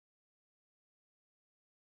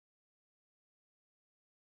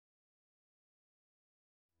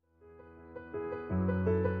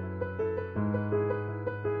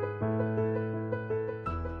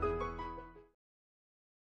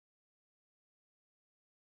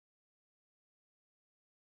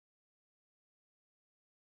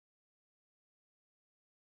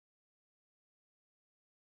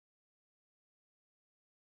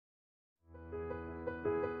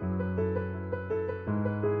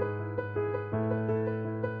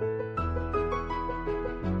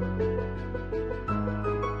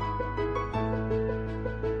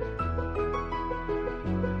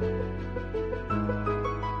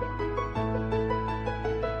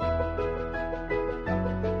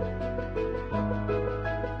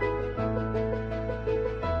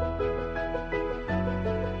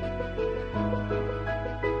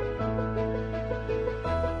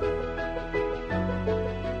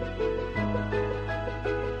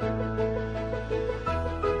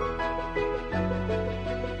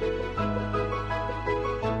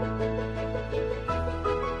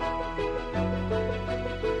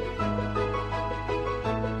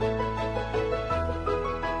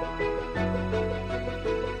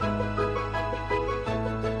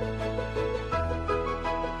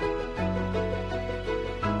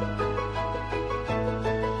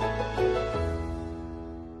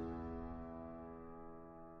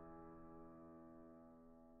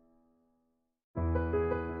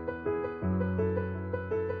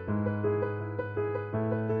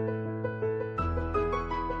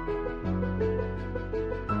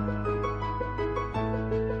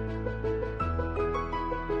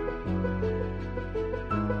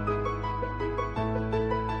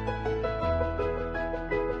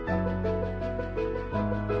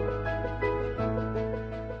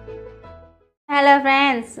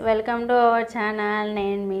Friends, welcome to our channel.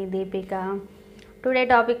 నేను మీ Deepika. Today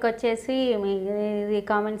topic వచ్చేసి ఇది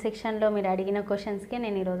కామెంట్ సెక్షన్లో మీరు అడిగిన క్వశ్చన్స్కి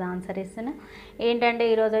నేను ఈరోజు ఆన్సర్ ఇస్తున్నా. ఏంటంటే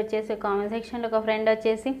ఈరోజు వచ్చేసి కామెంట్ సెక్షన్లో ఒక ఫ్రెండ్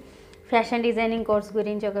వచ్చేసి ఫ్యాషన్ డిజైనింగ్ కోర్స్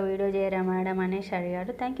గురించి ఒక వీడియో చేయరా మేడం అనేసి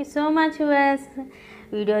అడిగాడు. Thank you so much US.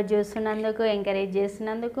 Video చూస్తున్నందుకు, encourage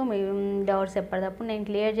చేస్తున్నందుకు, మీ డౌట్స్ ఎప్పటికప్పుడు నేను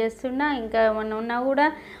క్లియర్ చేస్తున్నా. ఇంకా ఏమన్నా ఉన్నా కూడా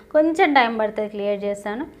కొంచెం టైం పడుతుంది, క్లియర్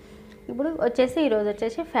చేస్తాను. ఇప్పుడు వచ్చేసి ఈరోజు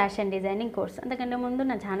వచ్చేసి ఫ్యాషన్ డిజైనింగ్ కోర్స్. అంతకంటే ముందు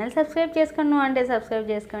నా ఛానల్ సబ్స్క్రైబ్ చేసుకోండి అంటే సబ్స్క్రైబ్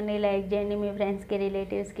చేసుకోండి, లైక్ చేయండి, మీ ఫ్రెండ్స్కి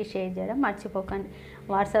రిలేటివ్స్కి షేర్ చేయడం మర్చిపోకండి.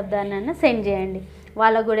 వాట్సాప్ దాన్ని సెండ్ చేయండి.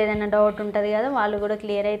 వాళ్ళకు కూడా ఏదైనా డౌట్ ఉంటుంది కదా, వాళ్ళు కూడా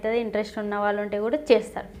క్లియర్ అవుతుంది. ఇంట్రెస్ట్ ఉన్న వాళ్ళు ఉంటే కూడా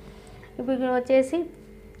చేస్తారు. ఇప్పుడు వచ్చేసి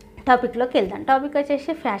టాపిక్లోకి వెళ్దాం. టాపిక్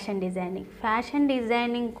వచ్చేసి fashion designing. Fashion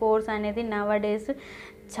designing course అనేది నవడేస్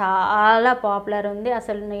చాలా పాపులర్ ఉంది.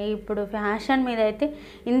 అసలు ఇప్పుడు ఫ్యాషన్ మీద అయితే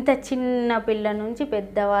ఇంత చిన్న పిల్ల నుంచి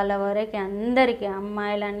పెద్దవాళ్ళ వరకు అందరికీ,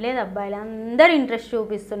 అమ్మాయిలు లేదు అబ్బాయిలు అందరూ ఇంట్రెస్ట్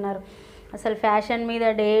చూపిస్తున్నారు. అసలు ఫ్యాషన్ మీద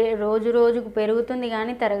రోజు రోజుకు పెరుగుతుంది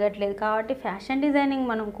కానీ తరగట్లేదు. కాబట్టి ఫ్యాషన్ డిజైనింగ్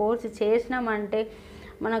మనం కోర్సు చేసినామంటే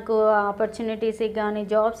మనకు ఆపర్చునిటీస్కి కానీ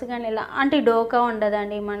జాబ్స్ కానీ ఎలాంటి డోకా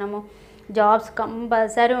ఉండదండి. మనము జాబ్స్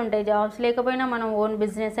కంపల్సరీ ఉంటాయి. జాబ్స్ లేకపోయినా మనం ఓన్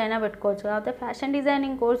బిజినెస్ అయినా పెట్టుకోవచ్చు. కాకపోతే ఫ్యాషన్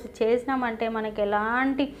డిజైనింగ్ కోర్సు చేసినామంటే మనకి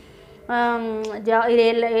ఎలాంటి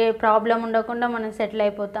ఏ ప్రాబ్లం ఉండకుండా మనం సెటిల్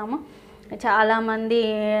అయిపోతాము. చాలామంది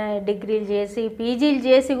డిగ్రీలు చేసి, పీజీలు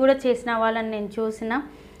చేసి కూడా చేసిన వాళ్ళని నేను చూసిన.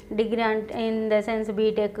 డిగ్రీ అంటే ఇన్ ద సెన్స్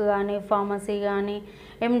బీటెక్ కానీ, ఫార్మసీ కానీ,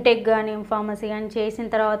 ఎంటెక్ కానీ, ఫార్మసీ కానీ చేసిన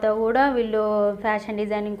తర్వాత కూడా వీళ్ళు ఫ్యాషన్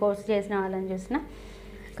డిజైనింగ్ కోర్సు చేసిన వాళ్ళని చూసిన.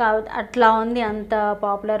 కాబట్టి అట్లా ఉంది, అంత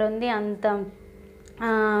పాపులర్ ఉంది, అంత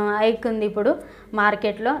హైక్ ఉంది ఇప్పుడు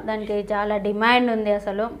మార్కెట్లో. దానికి చాలా డిమాండ్ ఉంది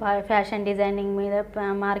అసలు ఫ్యాషన్ డిజైనింగ్ మీద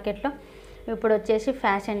మార్కెట్లో. ఇప్పుడు వచ్చేసి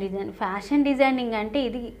ఫ్యాషన్ డిజైనింగ్ అంటే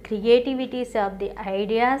ఇది క్రియేటివిటీస్ ఆఫ్ ది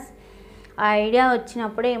ఐడియాస్. ఆ ఐడియా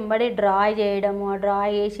వచ్చినప్పుడే ఎంబడే డ్రా చేయడము, ఆ డ్రా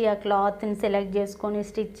చేసి ఆ క్లాత్ని సెలెక్ట్ చేసుకొని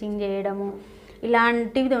స్టిచ్చింగ్ చేయడము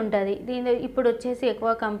ఇలాంటిది ఉంటుంది. దీని ఇప్పుడు వచ్చేసి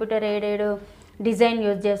ఎక్కువ కంప్యూటర్ ఎయిడెడ్ డిజైన్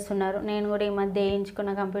యూజ్ చేస్తున్నారు. నేను కూడా ఈ మధ్య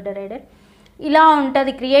వేయించుకున్న కంప్యూటర్ ఎయిడెడ్. ఇలా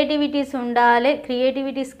ఉంటుంది. క్రియేటివిటీస్ ఉండాలి,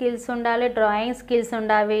 క్రియేటివిటీ స్కిల్స్ ఉండాలి, డ్రాయింగ్ స్కిల్స్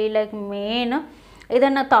ఉండాలి. వీళ్ళకి మెయిన్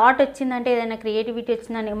ఏదైనా థాట్ వచ్చిందంటే, ఏదైనా క్రియేటివిటీ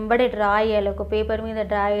వచ్చిందని ఎంబడే డ్రా చేయాలి. ఒక పేపర్ మీద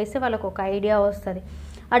డ్రా చేస్తే వాళ్ళకు ఒక ఐడియా వస్తుంది.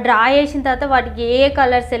 ఆ డ్రా చేసిన తర్వాత వాటికి ఏ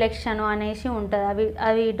కలర్ సెలెక్షన్ అనేసి ఉంటుంది.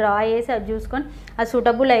 అవి డ్రా చేసి అది చూసుకొని అది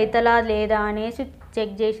సూటబుల్ అవుతుందా లేదా అనేసి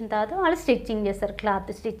చెక్ చేసిన తర్వాత వాళ్ళు స్టిచ్చింగ్ చేస్తారు,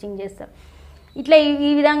 క్లాత్ స్టిచ్చింగ్ చేస్తారు. ఇట్లా ఈ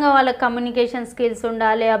విధంగా వాళ్ళకి కమ్యూనికేషన్ స్కిల్స్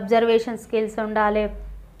ఉండాలి, అబ్జర్వేషన్ స్కిల్స్ ఉండాలి,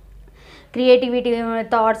 క్రియేటివిటీ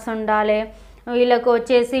థాట్స్ ఉండాలి. వీళ్ళకు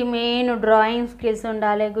వచ్చేసి మెయిన్ డ్రాయింగ్ స్కిల్స్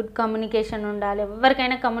ఉండాలి, గుడ్ కమ్యూనికేషన్ ఉండాలి.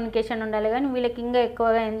 ఎవరికైనా కమ్యూనికేషన్ ఉండాలి, కానీ వీళ్ళకి ఇంకా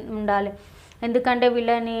ఎక్కువగా ఉండాలి. ఎందుకంటే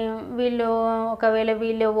వీళ్ళు ఒకవేళ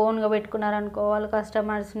వీళ్ళు ఓన్గా పెట్టుకున్నారనుకో, వాళ్ళ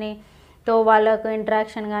కస్టమర్స్ని తో వాళ్ళకు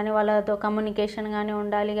ఇంటరాక్షన్ కానీ వాళ్ళతో కమ్యూనికేషన్ కానీ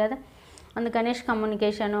ఉండాలి కదా. అందుకనేసి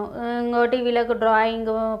కమ్యూనికేషను. ఇంకోటి వీళ్ళకు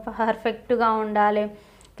డ్రాయింగ్ పర్ఫెక్ట్గా ఉండాలి,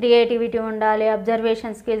 క్రియేటివిటీ ఉండాలి,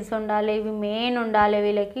 అబ్జర్వేషన్ స్కిల్స్ ఉండాలి. ఇవి మెయిన్ ఉండాలి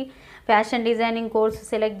వీళ్ళకి. ఫ్యాషన్ డిజైనింగ్ కోర్సు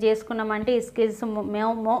సెలెక్ట్ చేసుకున్నామంటే ఈ స్కిల్స్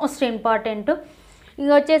మోస్ట్ ఇంపార్టెంట్. ఇక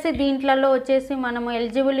వచ్చేసి దీంట్లో వచ్చేసి మనము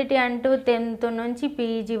ఎలిజిబిలిటీ అంటూ 10th నుంచి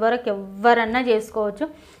పీజీ వరకు ఎవరన్నా చేసుకోవచ్చు.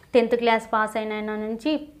 10th క్లాస్ పాస్ అయిన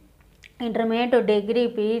నుంచి ఇంటర్మీడియట్, డిగ్రీ,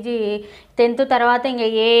 పీజీ, 10th తర్వాత ఇంకా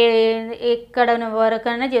ఎక్కడ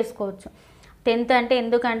వరకైనా చేసుకోవచ్చు. 10th అంటే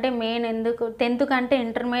ఎందుకంటే మెయిన్ 10th కంటే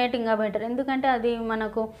ఇంటర్మీడియట్ ఇంకా బెటర్. ఎందుకంటే అది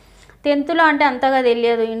మనకు 10thలో అంటే అంతగా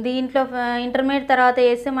తెలియదు. దీంట్లో ఇంటర్మీడియట్ తర్వాత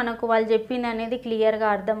చేస్తే మనకు వాళ్ళు చెప్పింది అనేది క్లియర్గా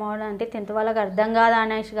అర్థం అవ్వడం. అంటే 10th వాళ్ళకి అర్థం కాదు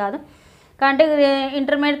అనేసి కాదు, అంటే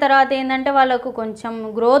ఇంటర్మీడియట్ తర్వాత ఏంటంటే వాళ్ళకు కొంచెం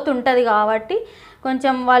గ్రోత్ ఉంటుంది కాబట్టి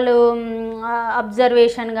కొంచెం వాళ్ళు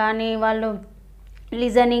అబ్జర్వేషన్ కానీ, వాళ్ళు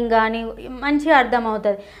లిజనింగ్ కానీ మంచిగా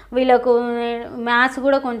అర్థమవుతుంది. వీళ్ళకు మ్యాథ్స్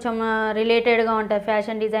కూడా కొంచెం రిలేటెడ్గా ఉంటుంది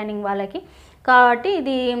ఫ్యాషన్ డిజైనింగ్ వాళ్ళకి. కాబట్టి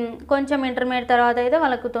ఇది కొంచెం ఇంటర్మీడియట్ తర్వాత అయితే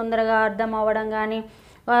వాళ్ళకు తొందరగా అర్థం అవ్వడం కానీ,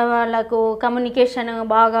 వాళ్ళకు కమ్యూనికేషన్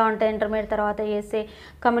బాగా ఉంటుంది. ఇంటర్మీడియట్ తర్వాత చేస్తే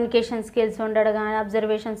కమ్యూనికేషన్ స్కిల్స్ ఉండడం కానీ,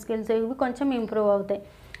 అబ్జర్వేషన్ స్కిల్స్ ఇవి కొంచెం ఇంప్రూవ్ అవుతాయి.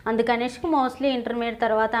 అందుకనేసి మోస్ట్లీ ఇంటర్మీడియట్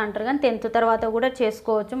తర్వాత అంటారు, కానీ 10th తర్వాత కూడా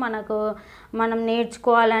చేసుకోవచ్చు. మనం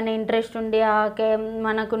నేర్చుకోవాలని ఇంట్రెస్ట్ ఉండి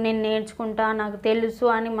మనకు నేను నేర్చుకుంటా, నాకు తెలుసు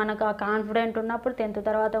అని మనకు ఆ కాన్ఫిడెంట్ ఉన్నప్పుడు 10th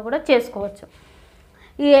తర్వాత కూడా చేసుకోవచ్చు.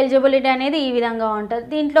 ఈ ఎలిజిబిలిటీ అనేది ఈ విధంగా ఉంటుంది.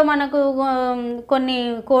 దీంట్లో మనకు కొన్ని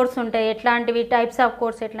కోర్స్ ఉంటాయి. ఎట్లాంటివి టైప్స్ ఆఫ్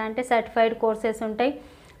కోర్స్ ఎట్లా అంటే సర్టిఫైడ్ కోర్సెస్ ఉంటాయి,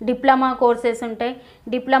 డిప్లొమా కోర్సెస్ ఉంటాయి,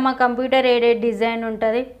 డిప్లొమా కంప్యూటర్ ఎయిడెడ్ డిజైన్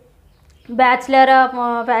ఉంటుంది, bachelor of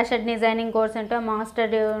fashion designing course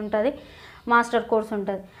ఉంటుంది, మాస్టర్ కోర్స్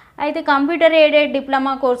ఉంటుంది. అయితే కంప్యూటర్ ఎయిడెడ్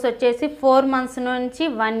డిప్లొమా కోర్స్ వచ్చేసి 4 months నుంచి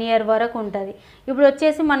 1 year వరకు ఉంటుంది. ఇప్పుడు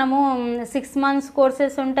వచ్చేసి మనము 6 months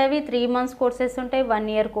కోర్సెస్ ఉంటాయి, 3 months కోర్సెస్ ఉంటాయి, 1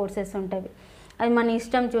 year కోర్సెస్ ఉంటాయి. అది మన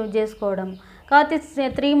ఇష్టం చూస్ చేసుకోవడం. కాబట్టి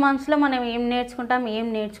 3 మంత్స్లో మనం ఏం నేర్చుకుంటాం ఏం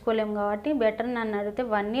నేర్చుకోలేము కాబట్టి బెటర్ నన్ను అడిగితే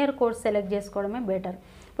 1 ఇయర్ కోర్స్ సెలెక్ట్ చేసుకోవడమే బెటర్.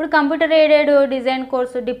 ఇప్పుడు computer aided design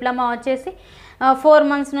course diploma వచ్చేసి 4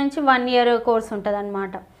 మంత్స్ నుంచి 1 ఇయర్ కోర్స్ ఉంటుంది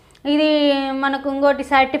అనమాట. ఇది మనకు ఇంకోటి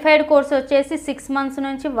సర్టిఫైడ్ కోర్స్ వచ్చేసి 6 మంత్స్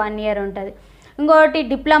నుంచి 1 ఇయర్ ఉంటుంది. ఇంకోటి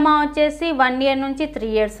డిప్లొమా వచ్చేసి 1 ఇయర్ నుంచి 3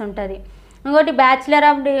 ఇయర్స్ ఉంటుంది. ఇంకోటి బ్యాచిలర్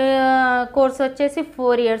ఆఫ్ కోర్స్ వచ్చేసి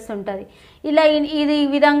 4 ఇయర్స్ ఉంటుంది. ఇలా ఇది ఈ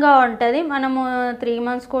విధంగా ఉంటుంది. మనము 3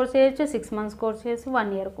 మంత్స్ కోర్స్ చేయొచ్చు, 6 మంత్స్ కోర్స్ చేయొచ్చు,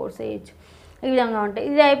 1 ఇయర్ కోర్స్ చేయొచ్చు. ఈ విధంగా ఉంటాయి.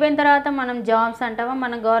 ఇది అయిపోయిన తర్వాత మనం జాబ్స్ అంటావా,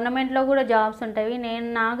 మన గవర్నమెంట్లో కూడా జాబ్స్ ఉంటాయి.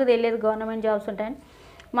 నాకు తెలియదు గవర్నమెంట్ జాబ్స్ ఉంటాయని.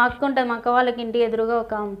 మా అక్క ఉంటుంది, మా అక్క వాళ్ళకి ఇంటి ఎదురుగా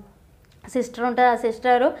ఒక సిస్టర్ ఉంటుంది. ఆ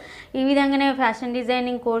సిస్టరు ఈ విధంగానే ఫ్యాషన్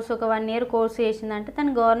డిజైనింగ్ కోర్స్ ఒక 1 ఇయర్ కోర్స్ చేసిందంటే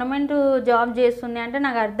తను గవర్నమెంట్ జాబ్ చేస్తుంది అంటే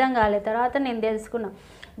నాకు అర్థం కాలేదు. తర్వాత నేను తెలుసుకున్నాను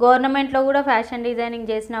గవర్నమెంట్లో కూడా ఫ్యాషన్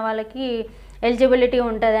డిజైనింగ్ చేసిన వాళ్ళకి ఎలిజిబిలిటీ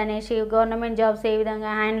ఉంటుంది అనేసి. గవర్నమెంట్ జాబ్స్ ఏ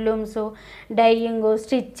విధంగా హ్యాండ్లూమ్స్, డైయింగ్,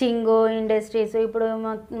 స్టిచ్చింగ్ ఇండస్ట్రీస్, ఇప్పుడు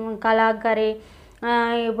కళాకారి,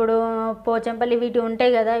 ఇప్పుడు పోచంపల్లి వీటి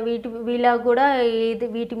ఉంటాయి కదా, వీళ్ళకు కూడా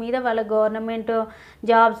వీటి మీద వాళ్ళ గవర్నమెంట్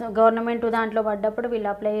జాబ్స్ గవర్నమెంట్ దాంట్లో పడ్డప్పుడు వీళ్ళు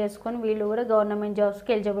అప్లై చేసుకొని వీళ్ళు కూడా గవర్నమెంట్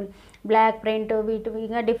జాబ్స్కి ఎలిజిబుల్. బ్లాక్ ప్రింట్ వీటి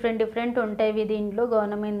ఇంకా డిఫరెంట్ ఉంటాయి దీంట్లో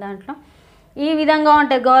గవర్నమెంట్ దాంట్లో. ఈ విధంగా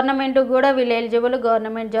ఉంటాయి. గవర్నమెంట్ కూడా వీళ్ళు ఎలిజిబుల్,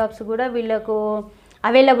 గవర్నమెంట్ జాబ్స్ కూడా వీళ్ళకు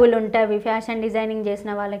అవైలబుల్ ఉంటాయి ఫ్యాషన్ డిజైనింగ్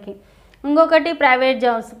చేసిన వాళ్ళకి. ఇంకొకటి ప్రైవేట్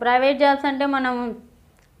జాబ్స్ అంటే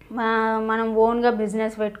మనం ఓన్గా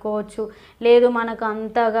బిజినెస్ పెట్టుకోవచ్చు. లేదు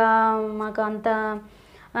మాకు అంత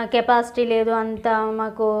కెపాసిటీ లేదు, అంత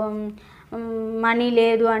మాకు మనీ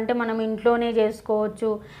లేదు అంటే మనం ఇంట్లోనే చేసుకోవచ్చు.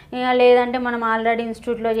 ఇక లేదంటే మనం ఆల్రెడీ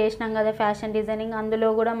ఇన్స్టిట్యూట్లో చేసినాం కదా ఫ్యాషన్ డిజైనింగ్, అందులో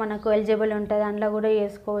కూడా మనకు ఎలిజిబుల్ ఉంటుంది, అందులో కూడా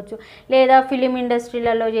చేసుకోవచ్చు. లేదా ఫిలిం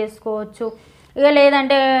ఇండస్ట్రీలలో చేసుకోవచ్చు. ఇక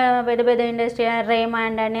లేదంటే పెద్ద ఇండస్ట్రీ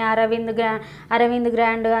రేమాండ్ అని అరవింద్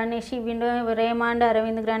గ్రాండ్ అనేసి రేమాండ్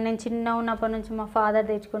అరవింద్ గ్రాండ్ నేను చిన్న ఉన్నప్పటి నుంచి మా ఫాదర్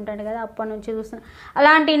తెచ్చుకుంటాడు కదా అప్పటి నుంచి చూస్తున్నాను.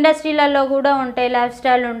 అలాంటి ఇండస్ట్రీలలో కూడా ఉంటాయి. లైఫ్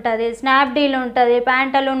స్టైల్ ఉంటుంది, స్నాప్డీల్ ఉంటుంది,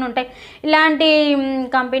 ప్యాంటలూన్ ఉంటాయి. ఇలాంటి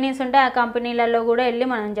కంపెనీస్ ఉంటాయి. ఆ కంపెనీలలో కూడా వెళ్ళి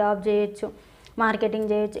మనం జాబ్ చేయొచ్చు, మార్కెటింగ్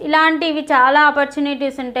చేయొచ్చు. ఇలాంటివి చాలా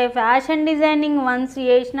ఆపర్చునిటీస్ ఉంటాయి. ఫ్యాషన్ డిజైనింగ్ వన్స్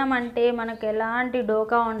చేసినామంటే మనకు ఎలాంటి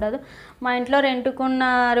డోకా ఉండదు. మా ఇంట్లో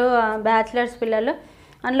రెంట్కున్నారు బ్యాచిలర్స్ పిల్లలు.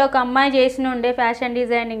 అందులో ఒక అమ్మాయి చేసినుండే ఫ్యాషన్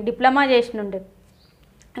డిజైనింగ్ డిప్లొమా చేసినుండే.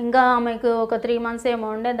 ఇంకా ఆమెకు ఒక 3 మంత్స్ ఏమో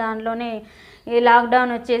ఉండే, దాంట్లోనే ఈ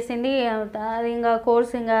లాక్డౌన్ వచ్చేసింది. అది ఇంకా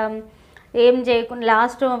కోర్స్ ఇంకా ఏం చేయకుండా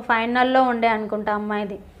లాస్ట్ ఫైనల్లో ఉండే అనుకుంటా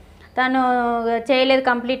అమ్మాయిది. తను చేయలేదు,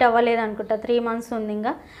 కంప్లీట్ అవ్వలేదు అనుకుంటా. 3 మంత్స్ ఉంది.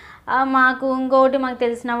 ఇంకా మాకు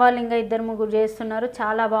తెలిసిన వాళ్ళు ఇంకా 2-3 చేస్తున్నారు.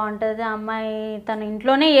 చాలా బాగుంటుంది. ఆ అమ్మాయి తను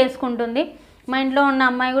ఇంట్లోనే చేసుకుంటుంది. మా ఇంట్లో ఉన్న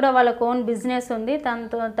అమ్మాయి కూడా వాళ్ళకు ఓన్ బిజినెస్ ఉంది.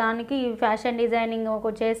 దానికి ఫ్యాషన్ డిజైనింగ్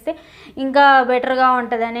చేస్తే ఇంకా బెటర్గా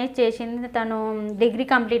ఉంటుంది అనేది చేసింది. తను డిగ్రీ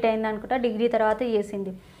కంప్లీట్ అయింది అనుకుంటా, డిగ్రీ తర్వాత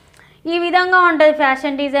చేసింది. ఈ విధంగా ఉంటుంది.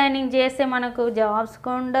 ఫ్యాషన్ డిజైనింగ్ చేస్తే మనకు జాబ్స్కి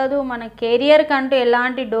ఉండదు, మన కెరియర్కి అంటూ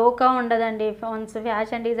ఎలాంటి డోకా ఉండదండి. వన్స్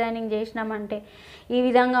ఫ్యాషన్ డిజైనింగ్ చేసినామంటే ఈ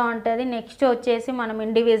విధంగా ఉంటుంది. నెక్స్ట్ వచ్చేసి మనం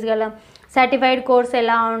ఇండివిజువల్ సర్టిఫైడ్ కోర్స్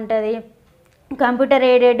ఎలా ఉంటుంది, కంప్యూటర్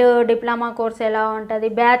ఎయిడెడ్ డిప్లొమా కోర్స్ ఎలా ఉంటుంది,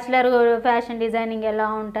 బ్యాచిలర్ ఫ్యాషన్ డిజైనింగ్ ఎలా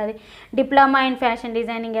ఉంటుంది, డిప్లొమా ఇన్ ఫ్యాషన్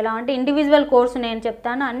డిజైనింగ్ ఎలా ఉంటుంది, ఇండివిజువల్ కోర్సు నేను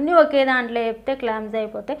చెప్తాను. అన్నీ ఒకే దాంట్లో చెప్తే క్లామ్స్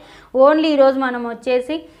అయిపోతాయి. ఓన్లీ ఈరోజు మనం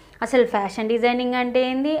వచ్చేసి అసలు ఫ్యాషన్ డిజైనింగ్ అంటే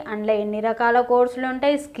ఏంది, అందులో ఎన్ని రకాల కోర్సులు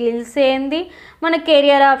ఉంటాయి, స్కిల్స్ ఏంది, మన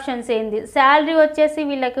కెరియర్ ఆప్షన్స్ ఏంది, శాలరీ వచ్చేసి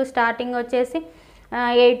వీళ్ళకి స్టార్టింగ్ వచ్చేసి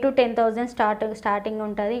 8 to 10,000 స్టార్టింగ్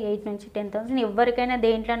ఉంటుంది. 8 నుంచి 10,000 ఎవరికైనా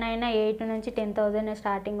దేంట్లోనైనా 8 నుంచి 10,000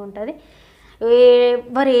 స్టార్టింగ్ ఉంటుంది.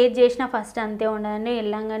 ఎవరు ఏది చేసినా ఫస్ట్ అంతే ఉండదండి.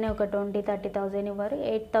 వెళ్ళంగానే ఒక 20-30,000 ఇవ్వరు.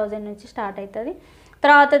 8,000 నుంచి స్టార్ట్ అవుతుంది.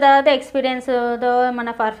 తర్వాత ఎక్స్పీరియన్స్తో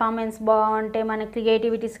మన పర్ఫార్మెన్స్ బాగుంటే, మన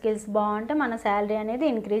క్రియేటివిటీ స్కిల్స్ బాగుంటే మన శాలరీ అనేది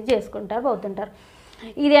ఇంక్రీజ్ చేసుకుంటారు పోతుంటారు.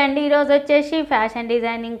 ఇదే అండి ఈరోజు వచ్చేసి ఫ్యాషన్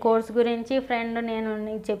డిజైనింగ్ కోర్స్ గురించి. ఫ్రెండ్ నేను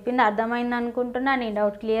నీకు చెప్పింది అర్థమైంది అనుకుంటున్నా, నీ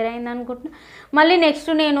డౌట్ క్లియర్ అయింది అనుకుంటున్నా. మళ్ళీ నెక్స్ట్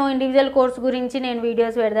నేను ఇండివిజువల్ కోర్స్ గురించి నేను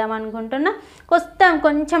వీడియోస్ పెడదాం అనుకుంటున్నా.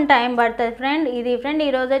 కొంచెం టైం పడుతుంది ఫ్రెండ్. ఫ్రెండ్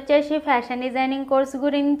ఈరోజు వచ్చేసి ఫ్యాషన్ డిజైనింగ్ కోర్స్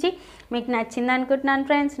గురించి. మీకు నచ్చింది అనుకుంటున్నాను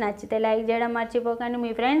ఫ్రెండ్స్. నచ్చితే లైక్ చేయడం మర్చిపోకండి.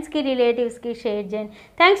 మీ ఫ్రెండ్స్కి రిలేటివ్స్కి షేర్ చేయండి.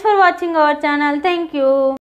 Thanks for watching our channel. Thank you.